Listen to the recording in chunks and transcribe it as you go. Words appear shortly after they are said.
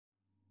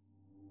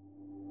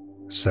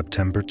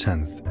September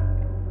 10th.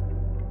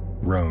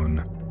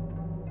 Rhone.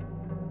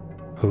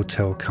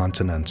 Hotel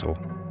Continental.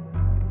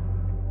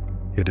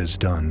 It is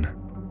done.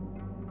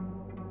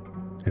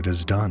 It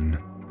is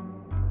done.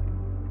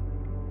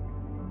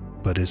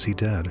 But is he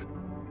dead?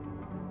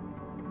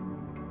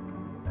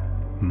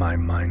 My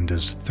mind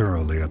is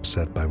thoroughly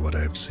upset by what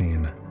I have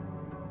seen.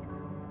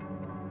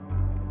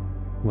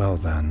 Well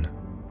then.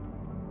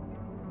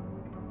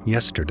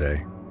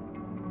 Yesterday,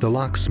 the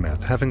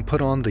locksmith having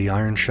put on the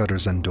iron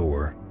shutters and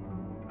door,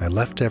 I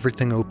left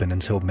everything open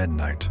until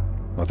midnight,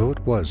 although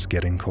it was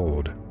getting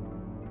cold.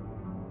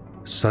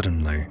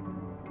 Suddenly,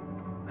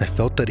 I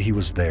felt that he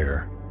was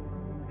there,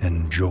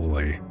 and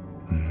joy,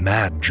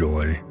 mad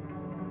joy,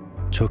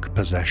 took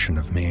possession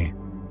of me.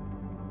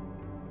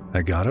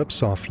 I got up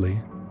softly,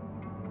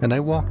 and I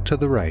walked to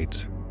the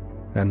right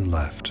and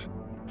left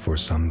for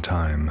some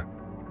time,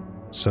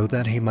 so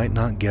that he might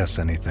not guess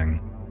anything.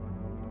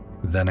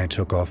 Then I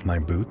took off my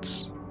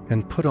boots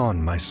and put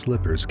on my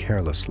slippers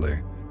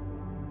carelessly.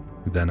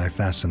 Then I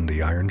fastened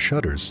the iron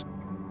shutters,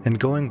 and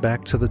going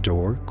back to the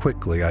door,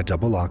 quickly I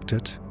double-locked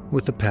it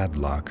with a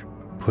padlock,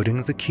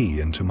 putting the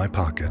key into my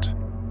pocket.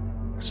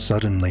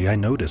 Suddenly I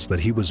noticed that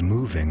he was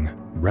moving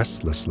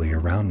restlessly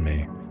around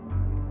me.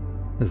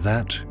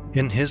 That,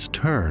 in his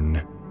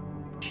turn,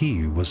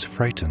 he was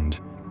frightened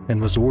and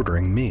was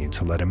ordering me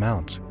to let him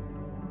out.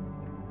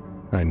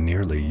 I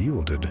nearly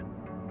yielded,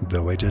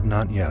 though I did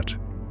not yet.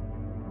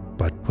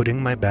 But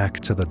putting my back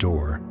to the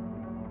door,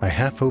 I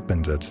half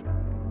opened it,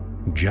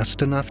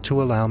 just enough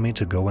to allow me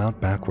to go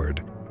out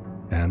backward,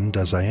 and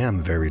as I am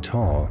very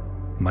tall,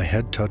 my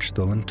head touched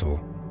the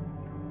lintel.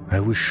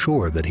 I was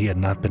sure that he had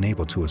not been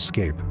able to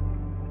escape,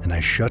 and I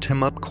shut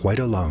him up quite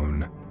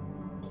alone.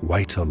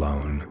 Quite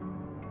alone.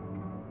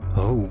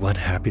 Oh, what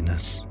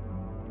happiness.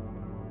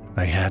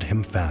 I had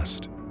him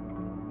fast.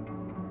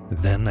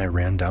 Then I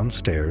ran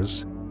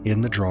downstairs,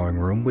 in the drawing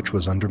room which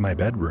was under my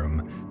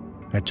bedroom.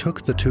 I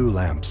took the 2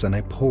 lamps and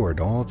I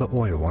poured all the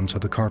oil onto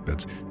the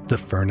carpet, the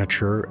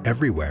furniture,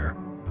 everywhere.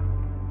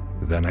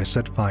 Then I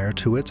set fire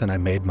to it and I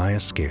made my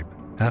escape,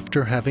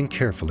 after having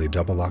carefully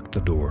double-locked the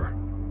door.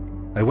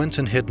 I went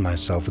and hid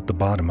myself at the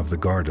bottom of the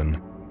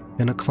garden,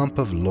 in a clump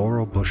of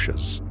laurel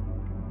bushes.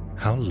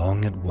 How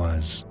long it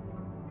was.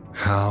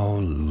 How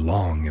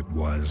long it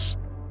was.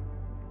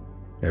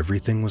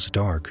 Everything was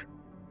dark,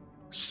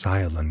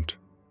 silent,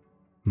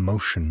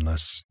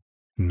 motionless,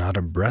 not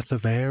a breath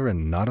of air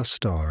and not a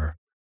star,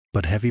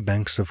 but heavy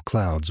banks of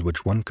clouds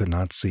which one could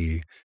not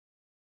see,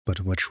 but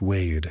which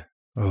weighed,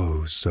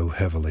 oh, so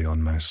heavily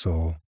on my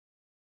soul.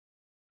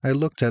 I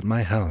looked at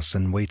my house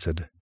and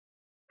waited.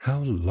 How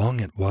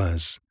long it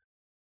was!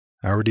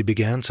 I already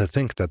began to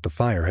think that the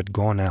fire had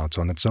gone out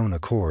on its own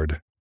accord,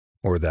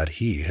 or that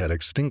he had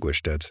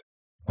extinguished it,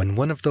 when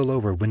one of the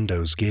lower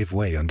windows gave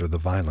way under the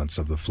violence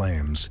of the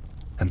flames,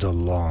 and a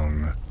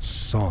long,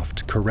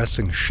 soft,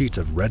 caressing sheet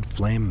of red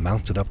flame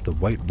mounted up the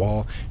white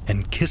wall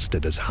and kissed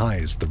it as high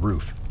as the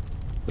roof.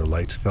 The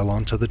light fell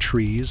onto the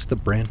trees, the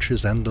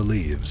branches, and the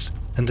leaves,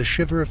 and a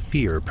shiver of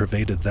fear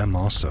pervaded them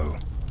also.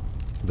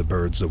 The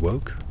birds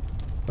awoke,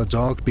 a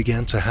dog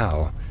began to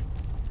howl,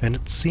 and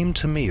it seemed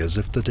to me as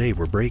if the day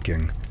were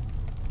breaking.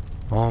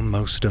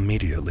 Almost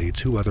immediately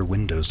 2 other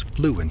windows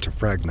flew into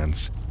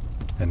fragments,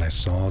 and I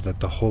saw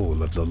that the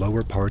whole of the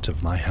lower part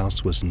of my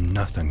house was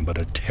nothing but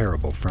a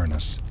terrible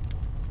furnace.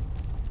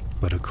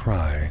 But a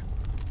cry,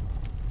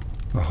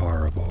 a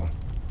horrible,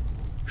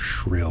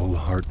 shrill,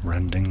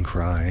 heart-rending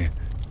cry,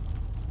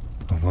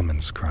 a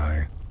woman's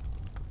cry,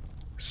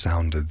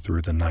 sounded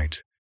through the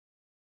night,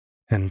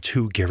 and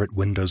 2 garret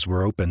windows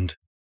were opened.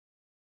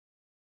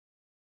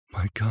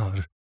 My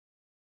God,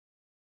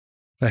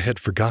 I had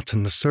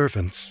forgotten the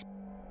servants.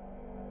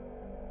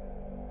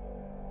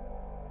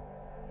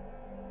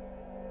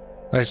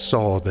 I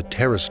saw the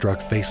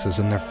terror-struck faces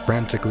and their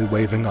frantically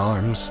waving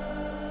arms.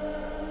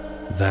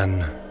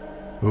 Then,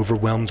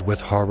 overwhelmed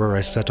with horror,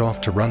 I set off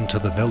to run to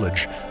the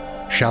village,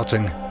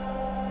 shouting,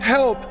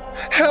 "Help!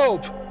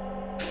 Help!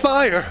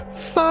 Fire!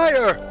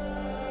 Fire!"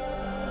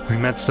 I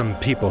met some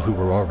people who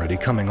were already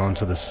coming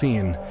onto the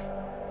scene,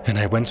 and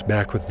I went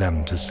back with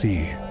them to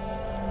see.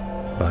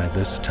 By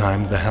this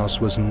time, the house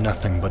was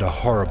nothing but a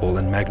horrible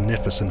and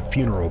magnificent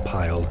funeral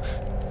pile,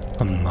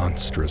 a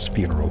monstrous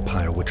funeral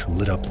pile which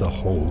lit up the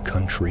whole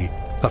country,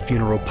 a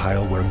funeral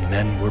pile where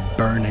men were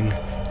burning,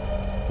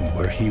 and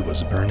where he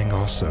was burning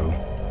also.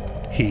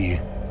 He,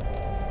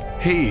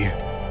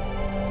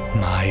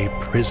 my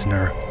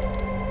prisoner,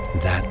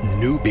 that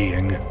new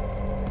being,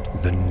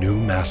 the new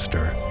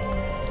master,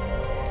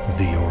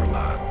 the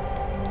Horla.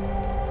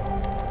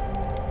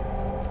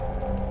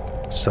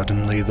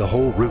 Suddenly, the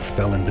whole roof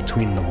fell in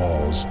between the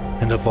walls,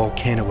 and a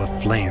volcano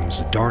of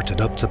flames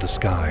darted up to the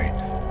sky.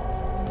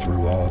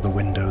 Through all the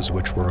windows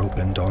which were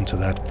opened onto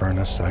that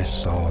furnace, I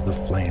saw the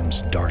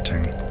flames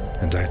darting,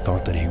 and I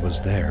thought that he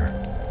was there,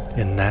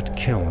 in that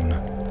kiln,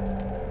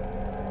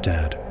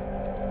 dead.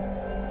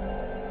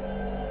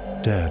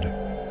 Dead.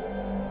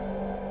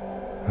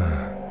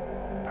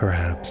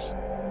 Perhaps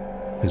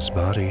his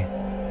body,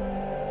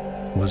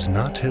 Was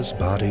not his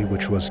body,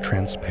 which was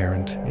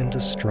transparent,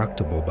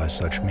 indestructible by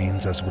such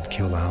means as would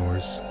kill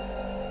ours?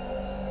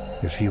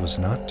 If he was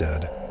not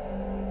dead,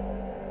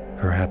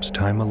 perhaps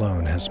time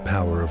alone has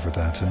power over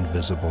that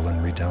invisible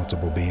and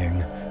redoubtable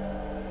being.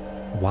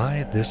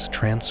 Why this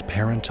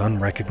transparent,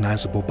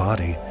 unrecognizable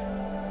body,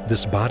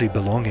 this body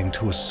belonging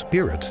to a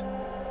spirit,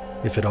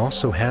 if it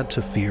also had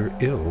to fear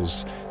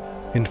ills,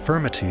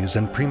 infirmities,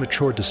 and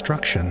premature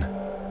destruction?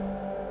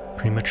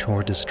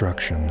 Premature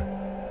destruction.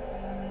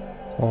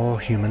 All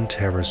human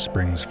terror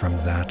springs from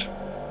that.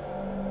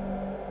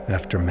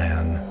 After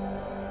man,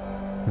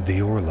 the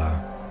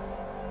Horla.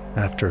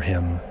 After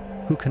him,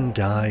 who can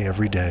die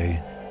every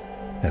day,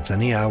 at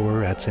any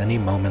hour, at any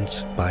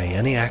moment, by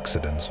any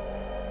accident.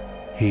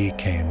 He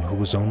came who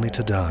was only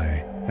to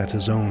die at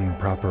his own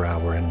proper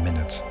hour and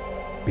minute,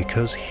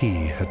 because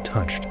he had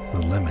touched the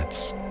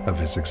limits of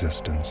his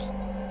existence.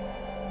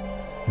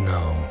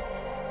 No.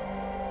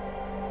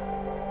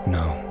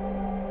 No.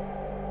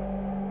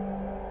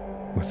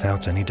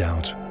 Without any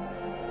doubt,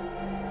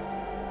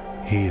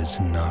 he is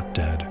not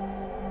dead.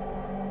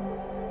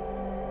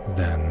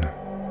 Then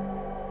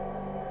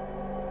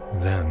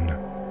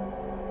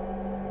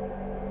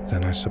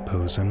I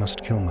suppose I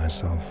must kill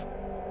myself.